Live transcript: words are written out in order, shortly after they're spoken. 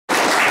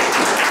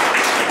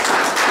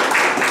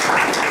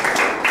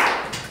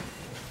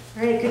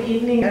All right, good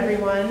evening,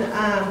 everyone.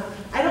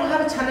 I don't have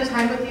a ton of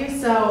time with you,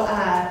 so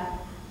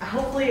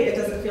hopefully it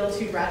doesn't feel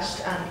too rushed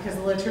because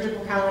the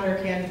liturgical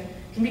calendar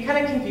can be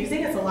kind of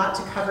confusing. It's a lot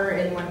to cover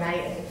in one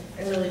night,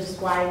 and really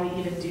just why we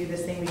even do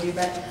this thing we do.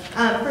 But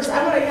first,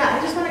 I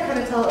just want to kind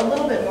of tell a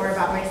little bit more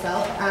about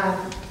myself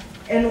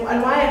and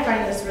why I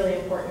find this really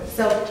important.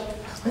 So,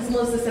 as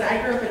Melissa said,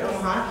 I grew up in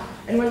Omaha,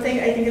 and one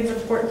thing I think is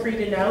important for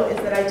you to know is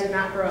that I did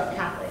not grow up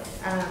Catholic.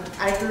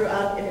 I grew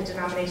up in a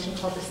denomination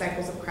called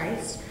Disciples of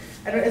Christ.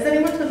 Is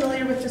anyone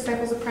familiar with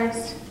Disciples of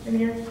Christ in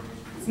here?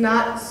 It's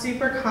not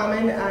super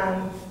common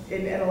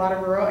in a lot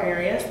of rural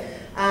areas,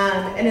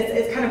 and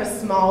it's kind of a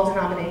small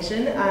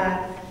denomination,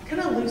 kind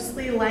of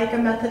loosely like a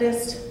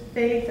Methodist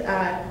faith.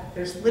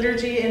 There's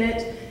liturgy in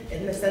it,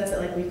 in the sense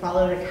that we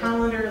follow a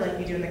calendar like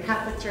we do in the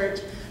Catholic Church.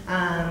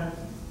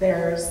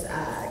 There's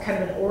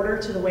kind of an order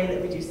to the way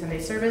that we do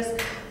Sunday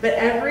service, but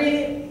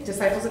every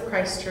Disciples of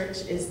Christ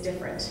church is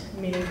different,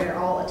 meaning they're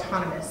all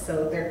autonomous,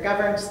 so they're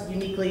governed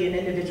uniquely and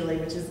individually,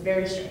 which is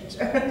very strange.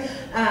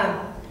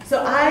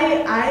 So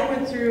I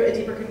went through a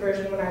deeper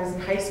conversion when I was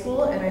in high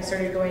school, and I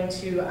started going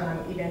to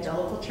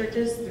evangelical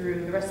churches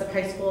through the rest of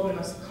high school and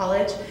most of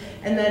college,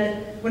 and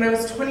then when I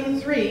was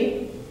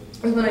 23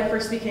 was when I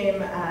first became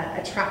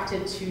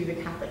attracted to the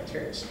Catholic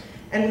Church.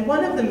 And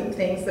one of the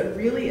things that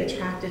really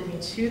attracted me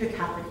to the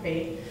Catholic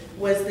faith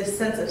was this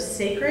sense of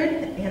sacred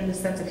and the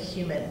sense of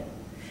human.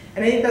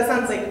 And I think that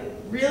sounds like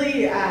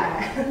really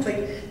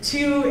like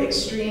two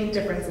extreme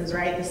differences,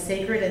 right? The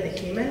sacred and the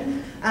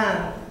human.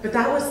 But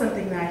that was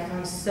something that I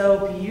found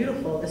so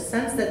beautiful, the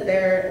sense that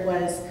there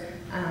was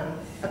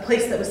a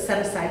place that was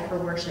set aside for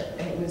worship,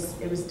 and it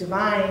was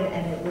divine,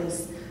 and it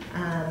was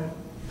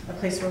a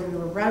place where we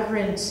were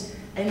reverent,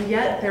 and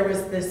yet there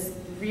was this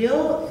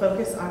real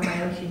focus on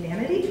my own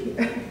humanity,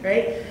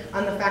 right?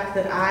 On the fact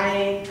that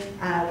I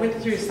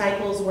went through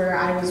cycles where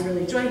I was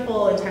really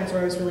joyful and times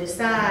where I was really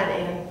sad,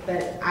 and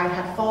that I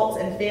had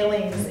faults and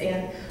failings,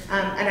 and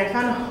I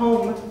found a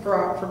home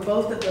for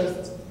both of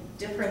those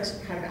different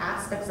kind of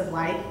aspects of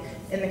life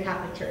in the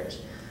Catholic Church.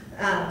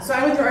 So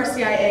I went through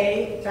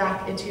RCIA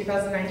back in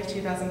 2009 to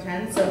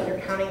 2010, so if you're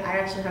counting, I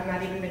actually have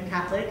not even been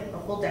Catholic a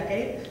full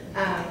decade,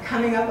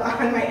 coming up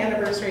on my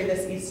anniversary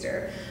this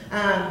Easter.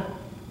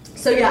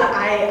 So yeah,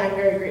 I'm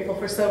very grateful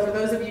for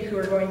those of you who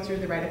are going through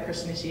the rite of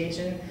Christian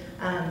initiation,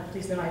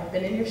 please know I've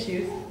been in your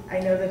shoes. I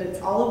know that it's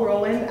all a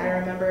whirlwind. I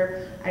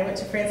remember I went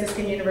to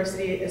Franciscan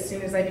University as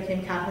soon as I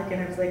became Catholic,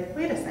 and I was like,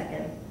 wait a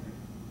second,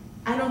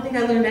 I don't think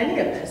I learned any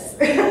of this.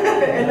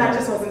 And that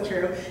just wasn't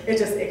true.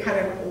 It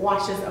kind of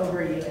washes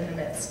over you in the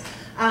midst.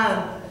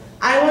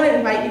 I want to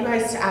invite you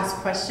guys to ask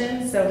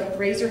questions, so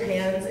raise your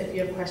hands if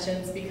you have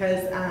questions,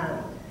 because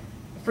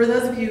for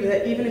those of you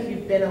that, even if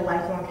you've been a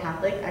lifelong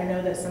Catholic, I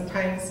know that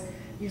sometimes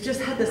you've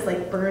just had this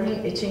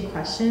burning, itching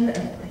question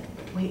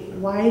of wait,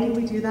 why do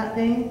we do that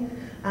thing?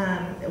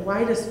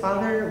 Why does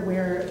Father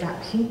wear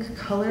that pink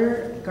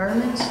color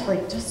garment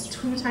just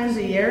 2 times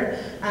a year?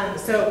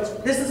 So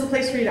this is a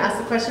place for you to ask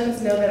the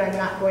questions. Know that I'm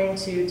not going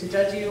to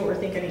judge you or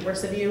think any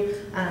worse of you,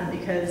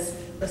 because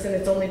listen,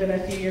 it's only been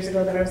a few years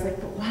ago that I was like,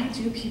 but why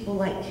do people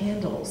light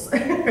candles,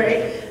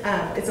 right?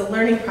 It's a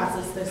learning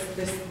process,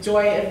 this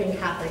joy of being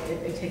Catholic.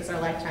 It takes our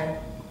lifetime.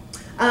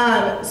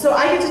 So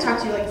I get to talk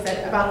to you, like I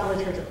said, about the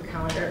liturgical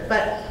calendar.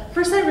 But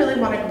first I really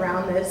want to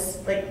ground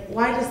this,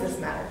 why does this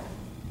matter?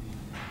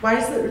 Why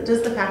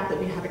does the fact that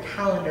we have a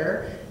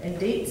calendar and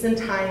dates and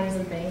times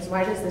and things,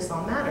 why does this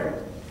all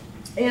matter?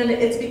 And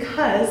it's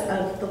because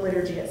of the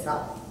liturgy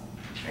itself,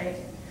 right?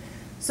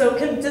 So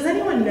does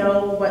anyone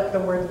know what the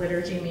word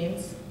liturgy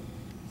means?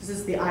 This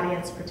is the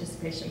audience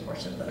participation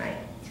portion of the night.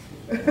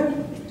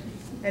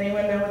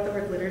 Anyone know what the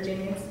word liturgy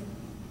means?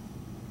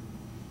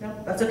 No,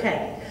 that's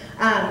okay.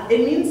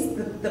 It means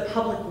the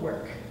public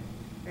work,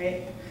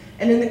 right?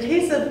 And in the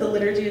case of the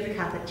liturgy of the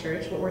Catholic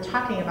Church, what we're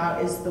talking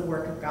about is the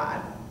work of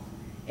God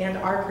and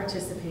our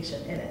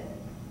participation in it.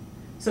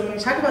 So when we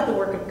talk about the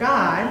work of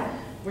God,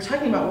 we're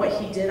talking about what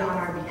he did on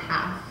our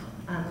behalf,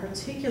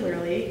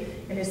 particularly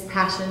in his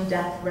passion,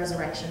 death,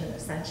 resurrection, and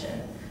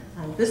ascension.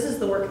 This is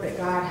the work that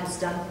God has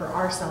done for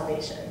our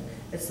salvation.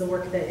 It's the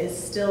work that is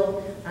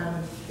still,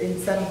 in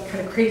some kind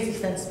of crazy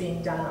sense,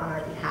 being done on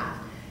our behalf.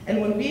 And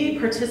when we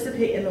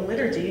participate in the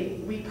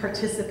liturgy, we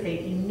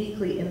participate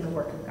uniquely in the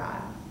work of God,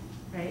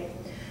 right?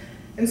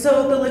 And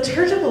so the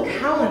liturgical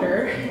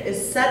calendar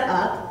is set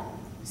up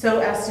so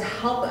as to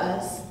help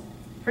us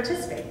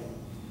participate.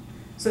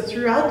 So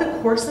throughout the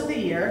course of the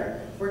year,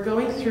 we're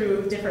going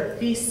through different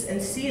feasts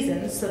and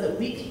seasons so that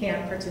we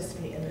can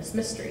participate in this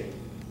mystery,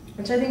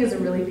 which I think is a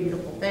really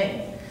beautiful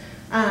thing.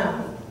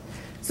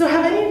 So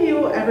have any of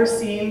you ever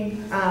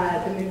seen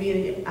the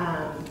movie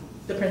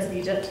The Prince of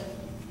Egypt?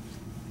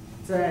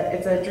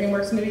 It's a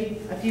DreamWorks movie.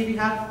 A few of you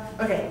have?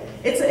 Okay.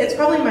 It's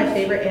probably my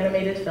favorite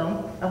animated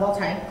film of all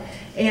time.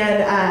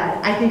 And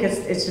I think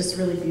it's just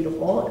really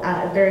beautiful,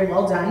 very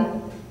well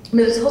done.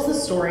 But it tells the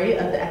story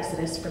of the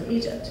Exodus from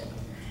Egypt.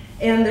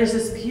 And there's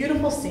this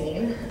beautiful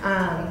scene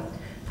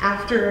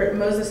after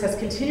Moses has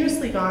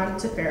continuously gone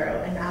to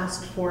Pharaoh and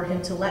asked for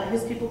him to let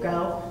his people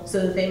go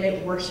so that they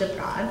may worship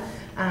God.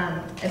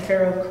 And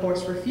Pharaoh, of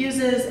course,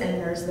 refuses,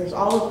 and there's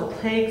all of the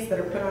plagues that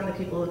are put on the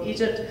people of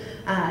Egypt.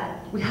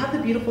 We have the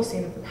beautiful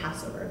scene of the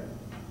Passover,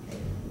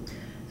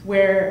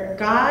 where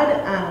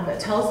God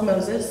tells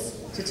Moses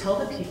to tell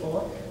the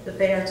people that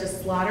they are to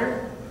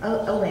slaughter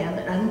a lamb,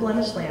 an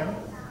unblemished lamb.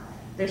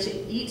 They're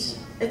to eat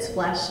its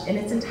flesh in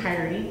its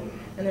entirety,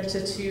 and they're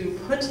to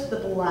put the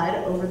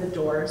blood over the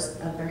doors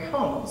of their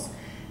homes.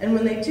 And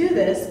when they do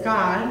this,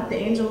 God, the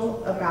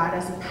angel of God,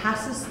 as he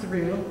passes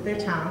through their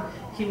town,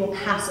 he will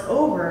pass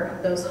over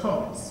those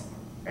homes,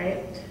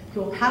 right? He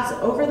will pass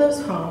over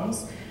those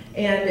homes,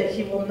 and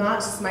he will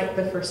not smite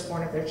the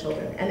firstborn of their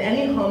children. And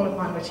any home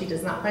upon which he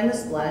does not find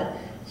this blood,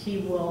 he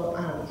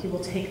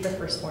will take the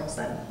firstborn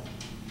son.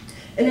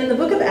 And in the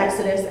book of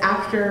Exodus,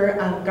 after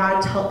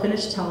God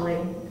finishes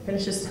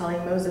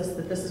telling Moses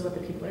that this is what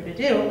the people are to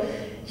do,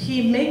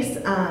 he makes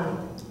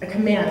a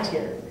command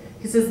here.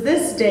 He says,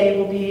 "This day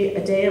will be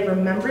a day of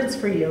remembrance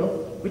for you,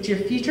 which your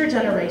future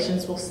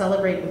generations will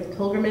celebrate with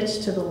pilgrimage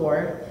to the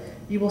Lord.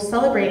 You will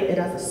celebrate it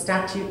as a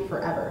statute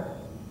forever."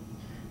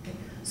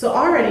 So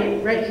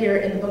already, right here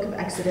in the book of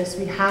Exodus,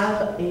 we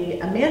have a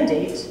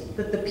mandate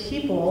that the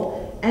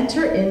people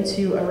enter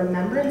into a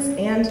remembrance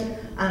and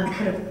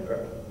kind of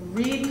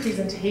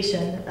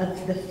representation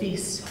of the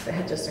feast that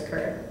had just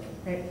occurred,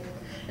 right?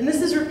 And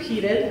this is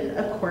repeated,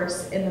 of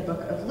course, in the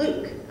book of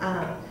Luke,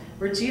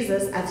 where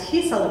Jesus, as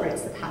he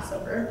celebrates the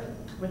Passover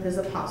with his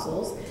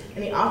apostles,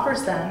 and he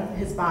offers them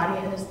his body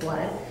and his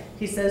blood,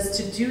 he says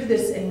to do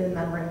this in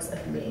remembrance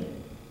of me,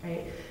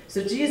 right?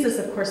 So Jesus,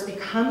 of course,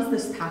 becomes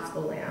this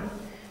Paschal lamb.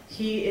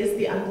 He is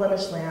the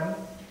unblemished lamb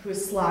who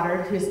is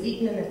slaughtered, who is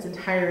eaten in its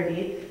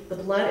entirety. The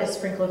blood is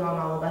sprinkled on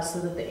all of us so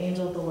that the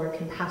angel of the Lord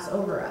can pass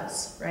over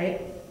us,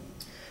 right?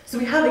 So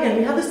we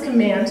have this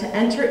command to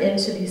enter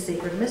into these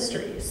sacred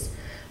mysteries.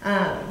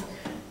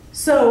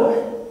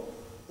 So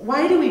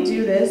why do we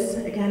do this,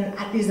 again,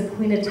 at these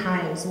appointed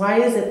times?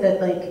 Why is it that,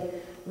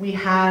 we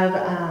have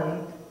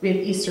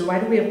Easter? Why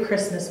do we have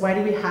Christmas? Why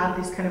do we have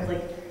these kind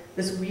of,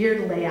 this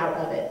weird layout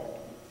of it?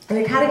 And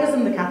the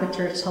Catechism of the Catholic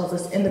Church tells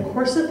us, in the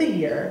course of the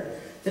year,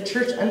 the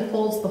Church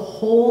unfolds the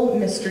whole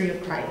mystery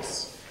of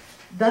Christ.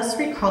 Thus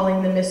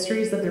recalling the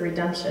mysteries of the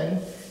redemption,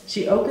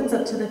 she opens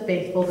up to the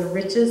faithful the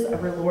riches of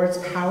her Lord's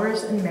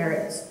powers and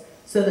merits,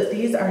 so that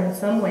these are in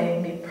some way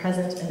made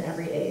present in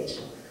every age.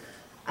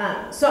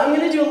 So I'm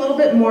going to do a little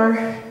bit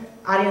more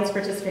audience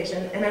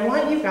participation, and I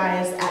want you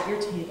guys at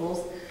your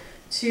tables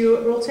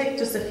we'll take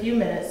just a few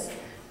minutes.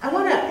 I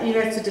want you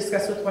guys to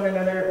discuss with one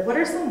another, what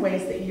are some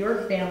ways that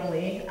your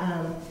family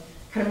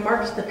kind of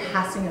marked the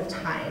passing of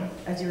time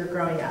as you were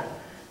growing up?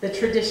 The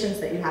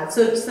traditions that you had.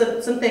 So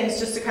some things,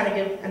 just to kind of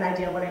give an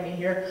idea of what I mean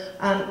here.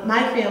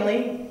 My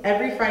family,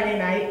 every Friday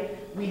night,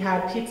 we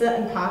had pizza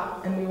and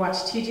pop, and we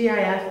watched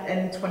TGIF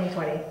and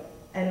 2020.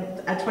 And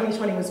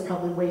 2020 was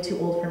probably way too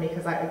old for me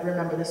because I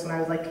remember this when I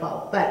was like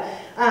 12. But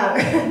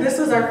this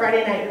was our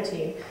Friday night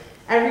routine.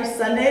 Every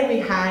Sunday, we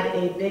had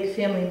a big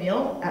family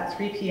meal at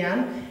 3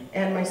 p.m.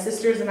 And my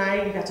sisters and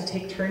I, we got to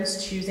take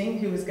turns choosing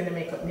who was going to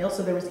make what meal.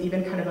 So there was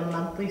even kind of a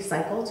monthly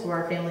cycle to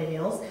our family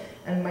meals.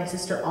 And my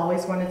sister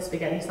always wanted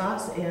spaghetti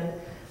sauce,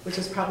 which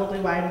is probably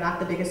why I'm not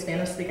the biggest fan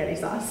of spaghetti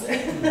sauce.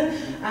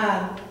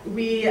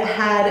 We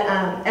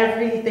had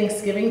every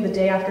Thanksgiving, the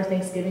day after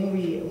Thanksgiving,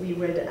 we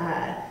would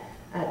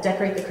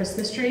decorate the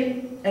Christmas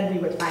tree, and we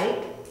would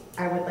fight.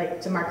 I would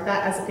like to mark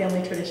that as a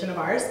family tradition of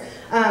ours.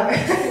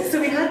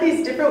 So we had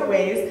these different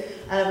ways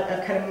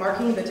of kind of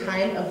marking the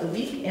time of the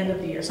week and of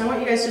the year. So I want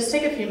you guys just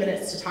take a few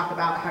minutes to talk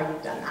about how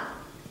you've done that.